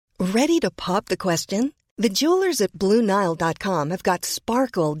Ready to pop the question? The jewelers at BlueNile.com have got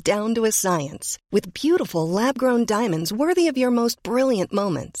sparkle down to a science with beautiful lab-grown diamonds worthy of your most brilliant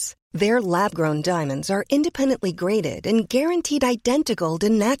moments. Their lab-grown diamonds are independently graded and guaranteed identical to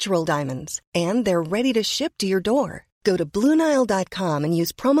natural diamonds, and they're ready to ship to your door. Go to BlueNile.com and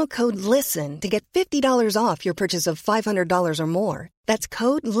use promo code LISTEN to get $50 off your purchase of $500 or more. That's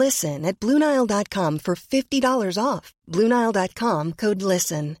code LISTEN at BlueNile.com for $50 off. BlueNile.com, code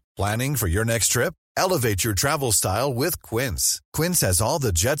LISTEN. Planning for your next trip? Elevate your travel style with Quince. Quince has all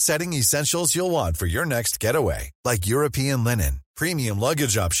the jet-setting essentials you'll want for your next getaway, like European linen, premium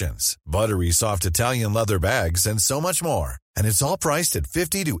luggage options, buttery soft Italian leather bags, and so much more. And it's all priced at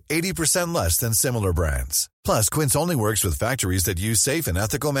 50 to 80% less than similar brands. Plus, Quince only works with factories that use safe and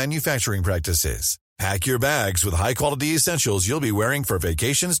ethical manufacturing practices. Pack your bags with high-quality essentials you'll be wearing for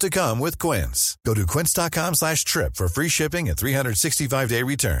vacations to come with Quince. Go to quince.com/trip for free shipping and 365-day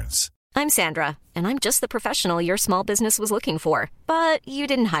returns. I'm Sandra, and I'm just the professional your small business was looking for. But you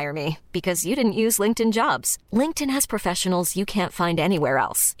didn't hire me because you didn't use LinkedIn Jobs. LinkedIn has professionals you can't find anywhere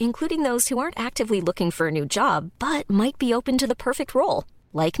else, including those who aren't actively looking for a new job, but might be open to the perfect role,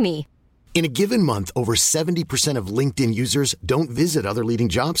 like me. In a given month, over 70% of LinkedIn users don't visit other leading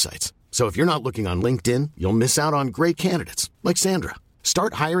job sites. So if you're not looking on LinkedIn, you'll miss out on great candidates like Sandra.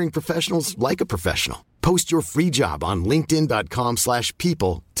 Start hiring professionals like a professional. Post your free job on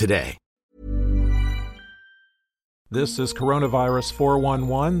linkedin.com/people today. This is Coronavirus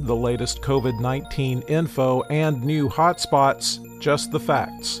 411, the latest COVID-19 info and new hotspots, just the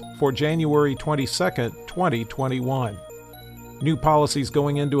facts, for January 22nd, 2021. New policies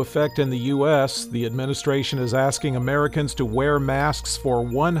going into effect in the U.S. The administration is asking Americans to wear masks for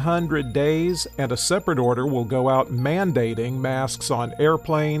 100 days, and a separate order will go out mandating masks on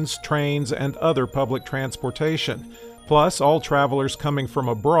airplanes, trains, and other public transportation. Plus, all travelers coming from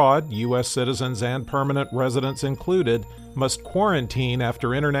abroad, U.S. citizens and permanent residents included, must quarantine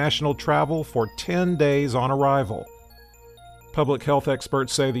after international travel for 10 days on arrival. Public health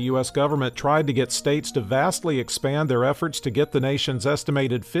experts say the U.S. government tried to get states to vastly expand their efforts to get the nation's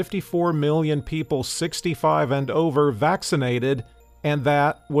estimated 54 million people 65 and over vaccinated, and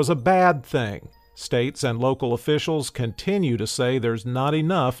that was a bad thing. States and local officials continue to say there's not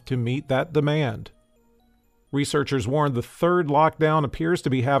enough to meet that demand. Researchers warn the third lockdown appears to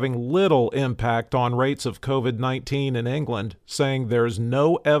be having little impact on rates of COVID-19 in England, saying there's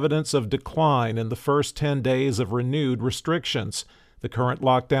no evidence of decline in the first 10 days of renewed restrictions. The current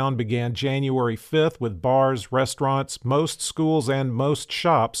lockdown began January 5th with bars, restaurants, most schools, and most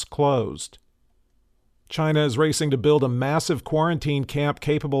shops closed. China is racing to build a massive quarantine camp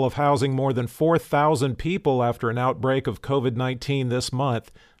capable of housing more than 4,000 people after an outbreak of COVID-19 this month.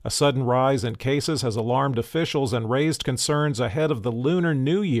 A sudden rise in cases has alarmed officials and raised concerns ahead of the Lunar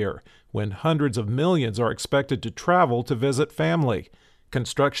New Year, when hundreds of millions are expected to travel to visit family.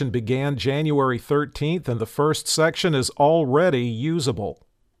 Construction began January 13th, and the first section is already usable.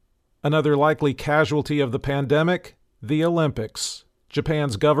 Another likely casualty of the pandemic, the Olympics.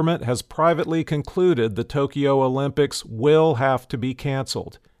 Japan's government has privately concluded the Tokyo Olympics will have to be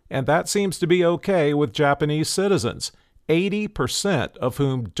canceled, and that seems to be okay with Japanese citizens, 80% of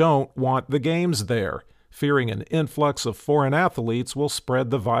whom don't want the games there, fearing an influx of foreign athletes will spread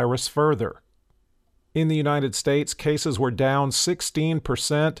the virus further. In the United States, cases were down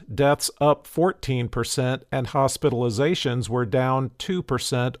 16%, deaths up 14%, and hospitalizations were down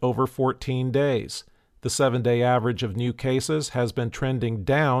 2% over 14 days. The 7-day average of new cases has been trending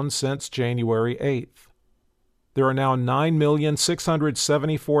down since January 8th. There are now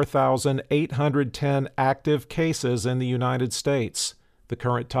 9,674,810 active cases in the United States. The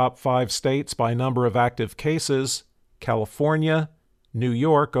current top 5 states by number of active cases: California, New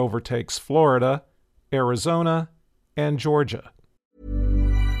York overtakes Florida, Arizona, and Georgia.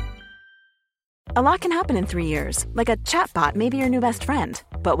 A lot can happen in 3 years, like a chatbot may be your new best friend.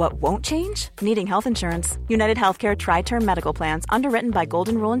 But what won't change? Needing health insurance. United Healthcare Tri-Term Medical Plans, underwritten by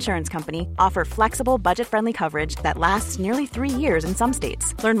Golden Rule Insurance Company, offer flexible, budget-friendly coverage that lasts nearly 3 years in some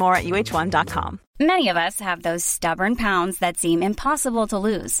states. Learn more at uh1.com. Many of us have those stubborn pounds that seem impossible to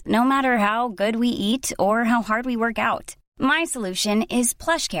lose, no matter how good we eat or how hard we work out. My solution is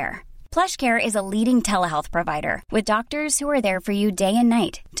PlushCare. PlushCare is a leading telehealth provider with doctors who are there for you day and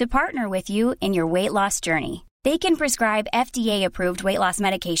night to partner with you in your weight loss journey. They can prescribe FDA-approved weight loss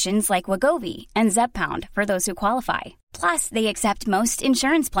medications like Wegovy and Zepbound for those who qualify. Plus, they accept most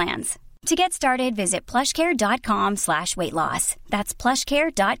insurance plans. To get started, visit plushcare.com/weightloss. That's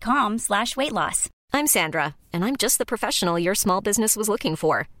plushcare.com/weightloss. I'm Sandra, and I'm just the professional your small business was looking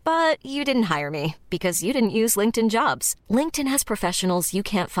for. But you didn't hire me because you didn't use LinkedIn Jobs. LinkedIn has professionals you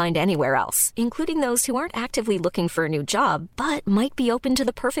can't find anywhere else, including those who aren't actively looking for a new job, but might be open to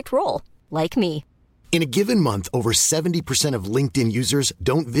the perfect role, like me. In a given month, over 70% of LinkedIn users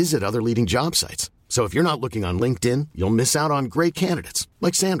don't visit other leading job sites. So if you're not looking on LinkedIn, you'll miss out on great candidates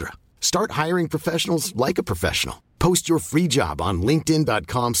like Sandra. Start hiring professionals like a professional. Post your free job on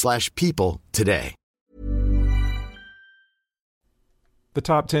linkedin.com/people today. The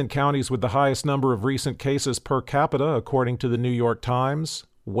top 10 counties with the highest number of recent cases per capita, according to the New York Times: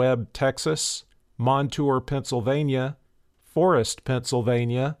 Webb, Texas; Montour, Pennsylvania; Forest,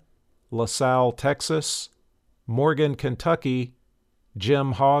 Pennsylvania; LaSalle, Texas; Morgan, Kentucky;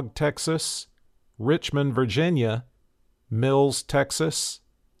 Jim Hogg, Texas; Richmond, Virginia; Mills, Texas;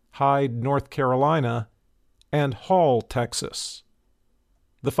 Hyde, North Carolina; and Hall, Texas.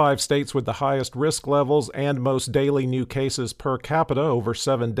 The 5 states with the highest risk levels and most daily new cases per capita over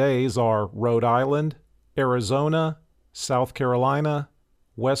 7 days are Rhode Island, Arizona, South Carolina,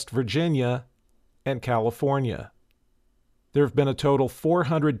 West Virginia, and California. There have been a total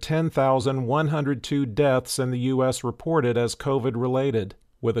 410,102 deaths in the U.S. reported as COVID-related,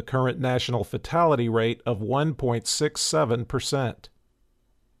 with a current national fatality rate of 1.67%.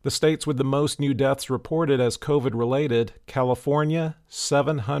 The states with the most new deaths reported as COVID-related: California,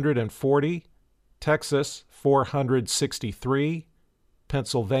 740, Texas, 463,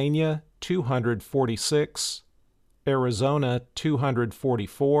 Pennsylvania, 246, Arizona,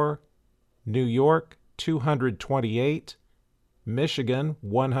 244, New York, 228, Michigan,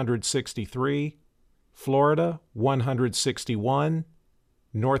 163, Florida, 161,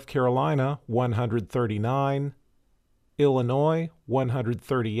 North Carolina, 139, Illinois,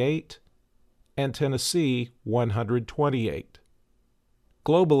 138, and Tennessee, 128.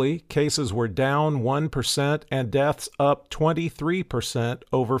 Globally, cases were down 1% and deaths up 23%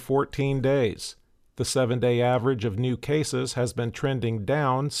 over 14 days. The 7-day average of new cases has been trending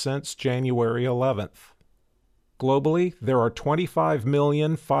down since January 11th. Globally, there are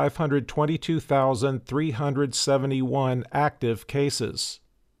 25,522,371 active cases.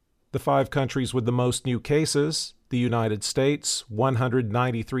 The 5 countries with the most new cases: the United States,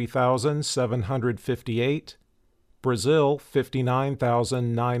 193,758, Brazil,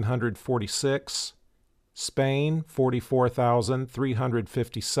 59,946, Spain,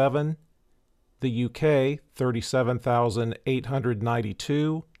 44,357, the UK,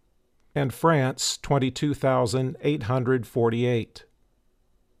 37,892, and France, 22,848.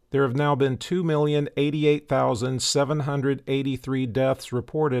 There have now been 2,088,783 deaths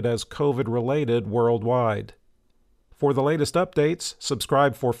reported as COVID-related worldwide. For the latest updates,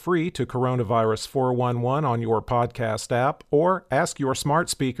 subscribe for free to Coronavirus 411 on your podcast app, or ask your smart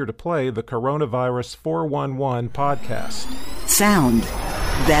speaker to play the Coronavirus 411 podcast. Sound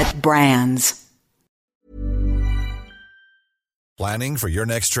that brands. Planning for your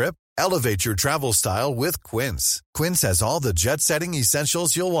next trip? Elevate your travel style with Quince. Quince has all the jet-setting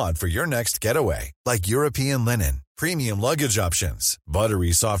essentials you'll want for your next getaway, like European linen, premium luggage options,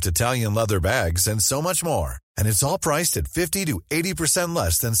 buttery soft Italian leather bags, and so much more. And it's all priced at 50 to 80%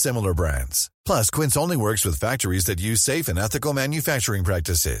 less than similar brands. Plus, Quince only works with factories that use safe and ethical manufacturing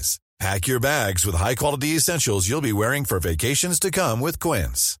practices. Pack your bags with high-quality essentials you'll be wearing for vacations to come with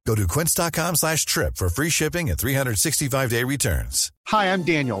Quince. Go to quince.com/trip for free shipping and 365-day returns. Hi, I'm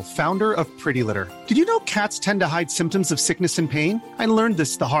Daniel, founder of Pretty Litter. Did you know cats tend to hide symptoms of sickness and pain? I learned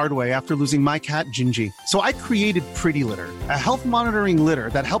this the hard way after losing my cat, Gingy. So I created Pretty Litter, a health monitoring litter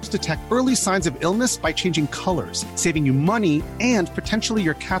that helps detect early signs of illness by changing colors, saving you money and potentially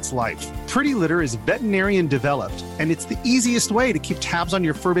your cat's life. Pretty Litter is veterinarian developed, and it's the easiest way to keep tabs on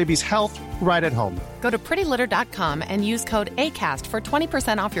your fur baby's health right at home. Go to prettylitter.com and use code ACAST for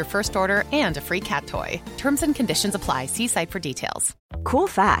 20% off your first order and a free cat toy. Terms and conditions apply. See site for details. Cool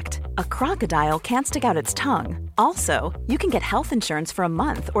fact, a crocodile can't stick out its tongue. Also, you can get health insurance for a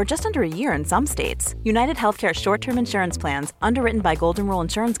month or just under a year in some states. United Healthcare short-term insurance plans, underwritten by Golden Rule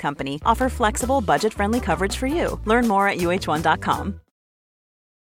Insurance Company, offer flexible, budget-friendly coverage for you. Learn more at uh1.com.